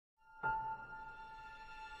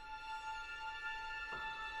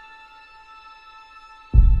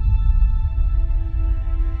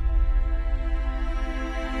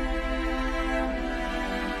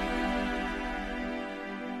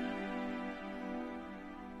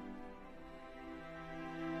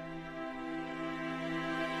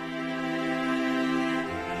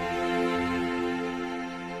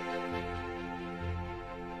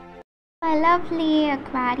lovely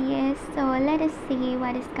Aquarius. So let us see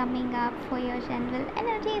what is coming up for your general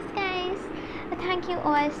energies, guys. Thank you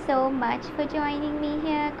all so much for joining me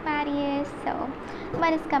here, Aquarius. So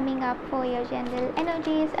what is coming up for your general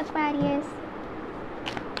energies, Aquarius?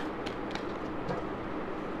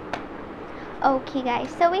 Okay,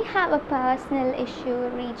 guys, so we have a personal issue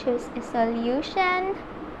reaches a solution.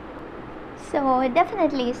 So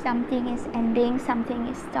definitely something is ending, something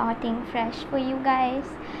is starting fresh for you guys.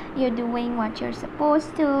 You're doing what you're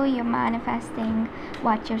supposed to, you're manifesting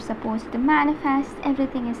what you're supposed to manifest.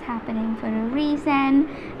 Everything is happening for a reason,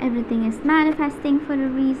 everything is manifesting for a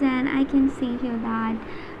reason. I can see here that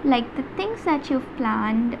like the things that you've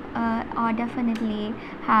planned are definitely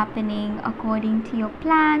happening according to your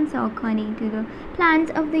plans or according to the plans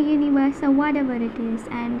of the universe or whatever it is,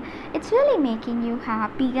 and it's really making you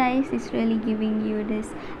happy, guys. It's really giving you this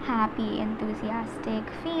happy, enthusiastic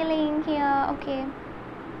feeling here. Okay,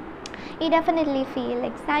 you definitely feel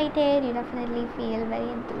excited, you definitely feel very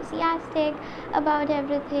enthusiastic about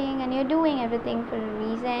everything, and you're doing everything for a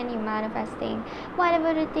reason. You're manifesting whatever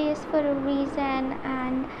it is for a reason,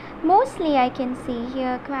 and mostly I can see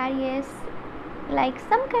here, Aquarius, like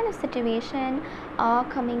some kind of situation are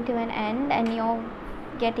coming to an end and you're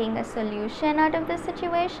getting a solution out of the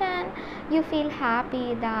situation. You feel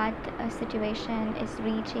happy that a situation is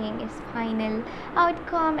reaching its final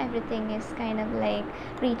outcome. Everything is kind of like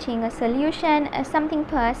reaching a solution. Something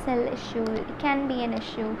personal issue, it can be an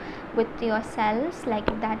issue with yourselves, like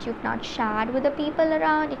that you've not shared with the people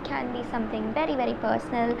around. It can be something very, very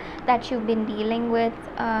personal that you've been dealing with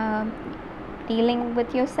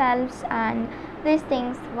yourselves, and these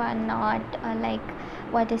things were not like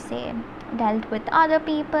what to say, dealt with other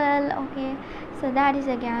people. Okay, so that is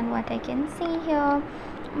again what I can see here,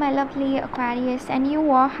 my lovely Aquarius, and you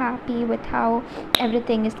are happy with how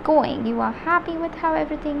everything is going. You are happy with how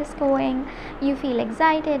everything is going. You feel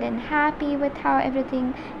excited and happy with how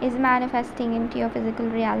everything is manifesting into your physical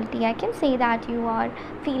reality. I can say that you are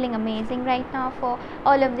feeling amazing right now for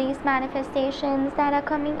all of these manifestations that are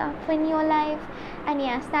coming up in your life. And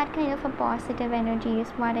yes, that kind of a positive energy is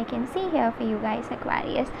what I can see here for you guys,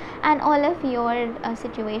 Aquarius. And all of your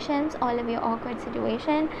situations, all of your awkward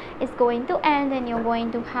situation is going to end, and you're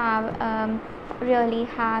going to have really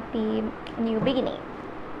happy new beginning.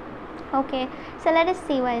 Okay, so let us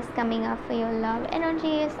see what is coming up for your love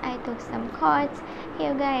energies. I took some cards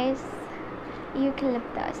here, guys.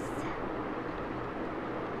 Eucalyptus.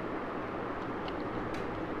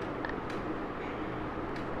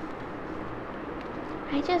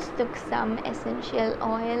 I just took some essential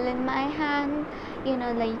oil in my hand, you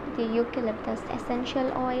know, like the eucalyptus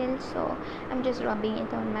essential oil, so I'm just rubbing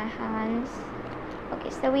it on my hands. Okay,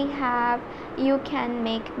 so we have, you can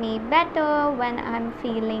make me better when I'm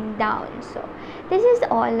feeling down. So this is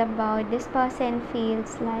all about, this person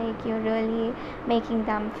feels like you're really making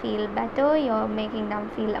them feel better, you're making them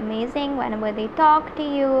feel amazing whenever they talk to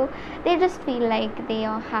you. They just feel like they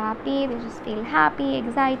are happy, they just feel happy,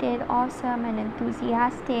 excited, awesome and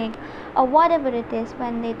enthusiastic, or whatever it is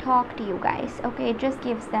when they talk to you guys. Okay, it just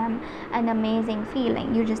gives them an amazing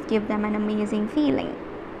feeling. You just give them an amazing feeling.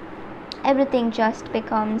 Everything just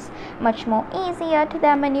becomes much more easier to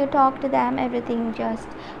them when you talk to them. Everything just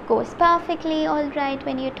goes perfectly all right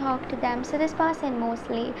when you talk to them. So this person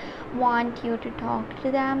mostly want you to talk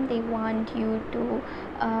to them. They want you to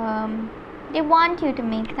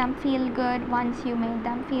make them feel good. Once you make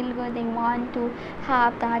them feel good, they want to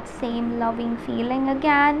have that same loving feeling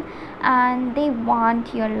again, and they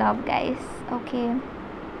want your love, guys. Okay,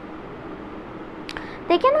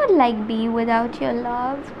 they cannot like be without your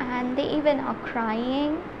love, and they even are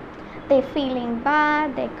crying. They're feeling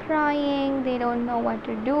bad, they're crying, they don't know what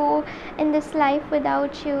to do in this life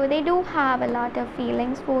without you. They do have a lot of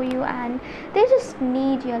feelings for you, and they just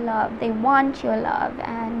need your love. They want your love,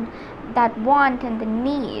 and that want and the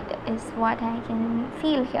need is what I can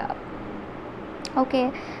feel here.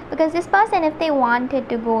 Okay, because this person, if they wanted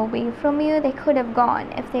to go away from you, they could have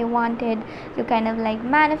gone. If they wanted to kind of like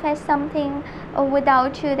manifest something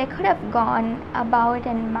without you, they could have gone about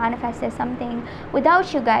and manifested something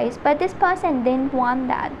without you guys. But this person didn't want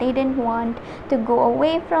that. They didn't want to go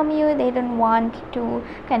away from you. They didn't want to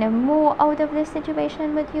kind of move out of this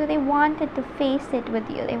situation with you. They wanted to face it with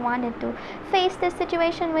you. They wanted to face this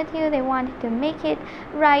situation with you. They wanted to make it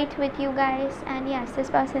right with you guys. And yes, this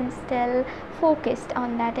person still focused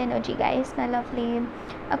on that energy, guys, my lovely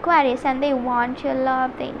Aquarius, and they want your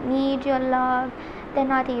love. They need your love. They're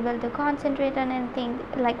not able to concentrate on anything.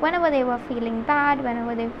 Like whenever they were feeling bad,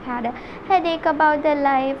 whenever they've had a headache about their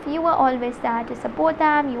life, you were always there to support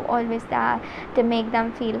them. You were always there to make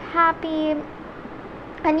them feel happy.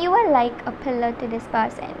 and you were like a pillar to this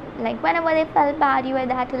person. Like whenever they felt bad, you were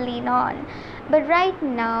there to lean on. But right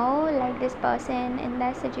now, like this person in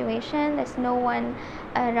that situation, there's no one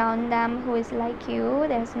around them who is like you.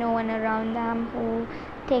 There's no one around them who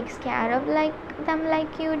takes care of them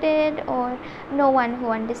like you did, or no one who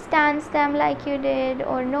understands them like you did,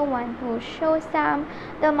 or no one who shows them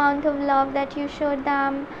the amount of love that you showed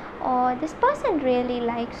them. Or this person really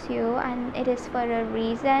likes you, and it is for a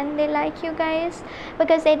reason they like you guys,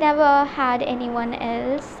 because they never had anyone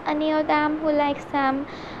else near them who likes them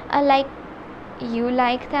like you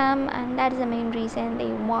like them, and that is the main reason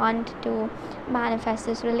they want to manifest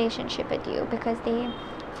this relationship with you, because they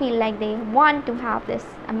feel like they want to have this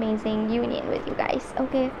amazing union with you guys.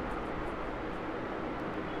 Okay,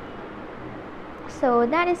 so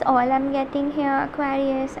that is all I'm getting here,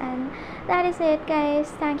 Aquarius, and that is it, guys.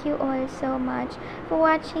 Thank you all so much for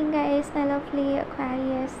watching, guys, my lovely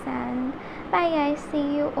Aquarius, and bye, guys.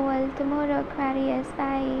 See you all tomorrow, Aquarius.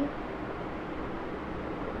 Bye.